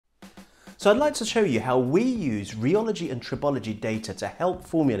So I'd like to show you how we use rheology and tribology data to help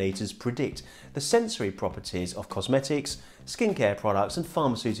formulators predict the sensory properties of cosmetics, skincare products and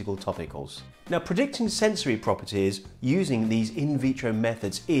pharmaceutical topicals. Now, predicting sensory properties using these in vitro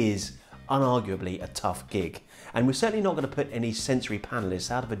methods is unarguably a tough gig, and we're certainly not going to put any sensory panelists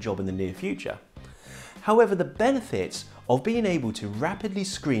out of a job in the near future. However, the benefits of being able to rapidly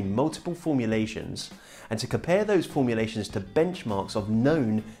screen multiple formulations and to compare those formulations to benchmarks of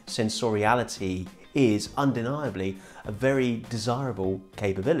known sensoriality is undeniably a very desirable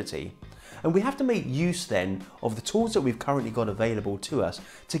capability. And we have to make use then of the tools that we've currently got available to us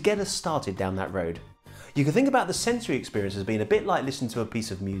to get us started down that road. You can think about the sensory experience as being a bit like listening to a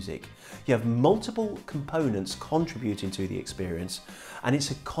piece of music. You have multiple components contributing to the experience, and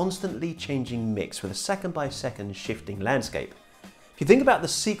it's a constantly changing mix with a second by second shifting landscape. If you think about the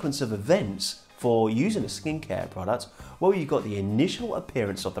sequence of events for using a skincare product, well, you've got the initial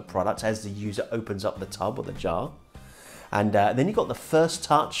appearance of the product as the user opens up the tub or the jar, and then you've got the first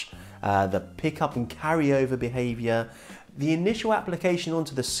touch, the pick up and carry over behavior, the initial application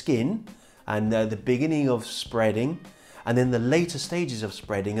onto the skin, and the beginning of spreading, and then the later stages of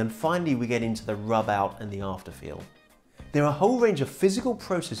spreading, and finally we get into the rub out and the after feel. There are a whole range of physical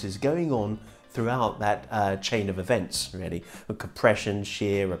processes going on throughout that chain of events, really. Compression,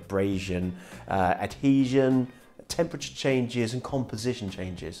 shear, abrasion, adhesion, temperature changes and composition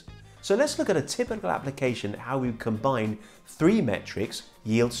changes. So let's look at a typical application, how we combine three metrics,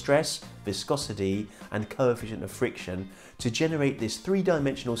 yield stress, viscosity and coefficient of friction, to generate this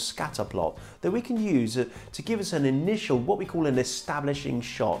three-dimensional scatter plot that we can use to give us an initial, what we call an establishing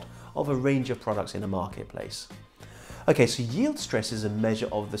shot of a range of products in a marketplace. Okay, so yield stress is a measure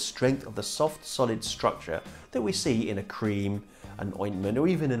of the strength of the soft solid structure that we see in a cream, an ointment or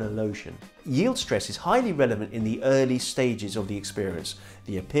even in a lotion. Yield stress is highly relevant in the early stages of the experience,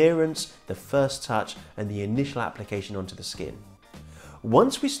 the appearance, the first touch and the initial application onto the skin.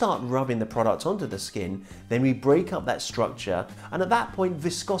 Once we start rubbing the product onto the skin, then we break up that structure, and at that point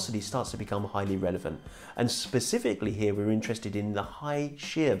viscosity starts to become highly relevant. And specifically here we're interested in the high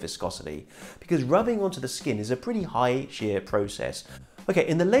shear viscosity, because rubbing onto the skin is a pretty high shear process. Okay,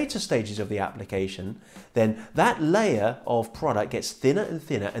 in the later stages of the application, then that layer of product gets thinner and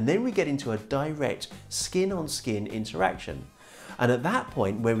thinner, and then we get into a direct skin-on-skin interaction. And at that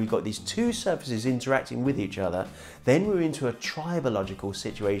point, where we've got these two surfaces interacting with each other, then we're into a tribological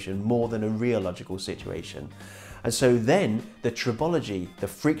situation more than a rheological situation. And so then the tribology, the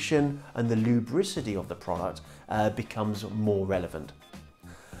friction and the lubricity of the product becomes more relevant.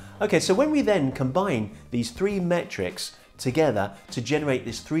 Okay, so when we then combine these three metrics together to generate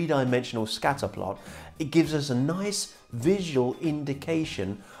this three-dimensional scatter plot, it gives us a nice visual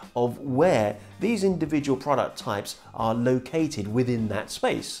indication of where these individual product types are located within that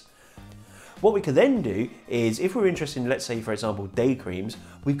space. What we could then do is, if we're interested in, let's say for example, day creams,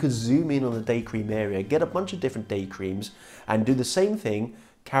 we could zoom in on the day cream area, get a bunch of different day creams and do the same thing,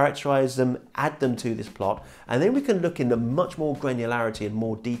 characterize them, add them to this plot, and then we can look into much more granularity and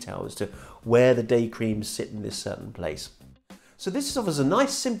more detail as to where the day creams sit in this certain place. So this offers a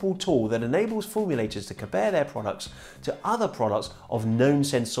nice simple tool that enables formulators to compare their products to other products of known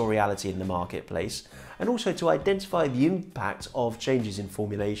sensoriality in the marketplace, and also to identify the impact of changes in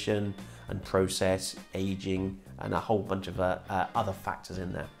formulation and process, aging, and a whole bunch of other factors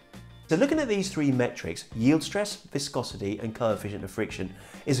in there. So looking at these three metrics, yield stress, viscosity, and coefficient of friction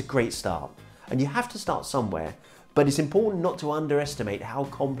is a great start. And you have to start somewhere, but it's important not to underestimate how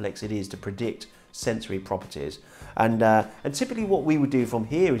complex it is to predict sensory properties. And typically what we would do from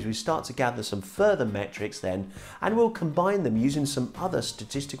here is we start to gather some further metrics then, and we'll combine them using some other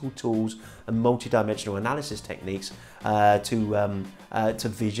statistical tools and multidimensional analysis techniques to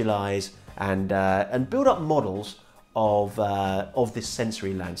visualize and build up models of this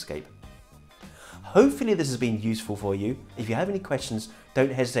sensory landscape. Hopefully this has been useful for you. If you have any questions,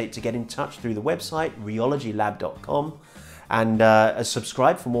 don't hesitate to get in touch through the website rheologylab.com, and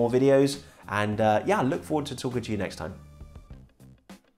subscribe for more videos. And yeah, I look forward to talking to you next time.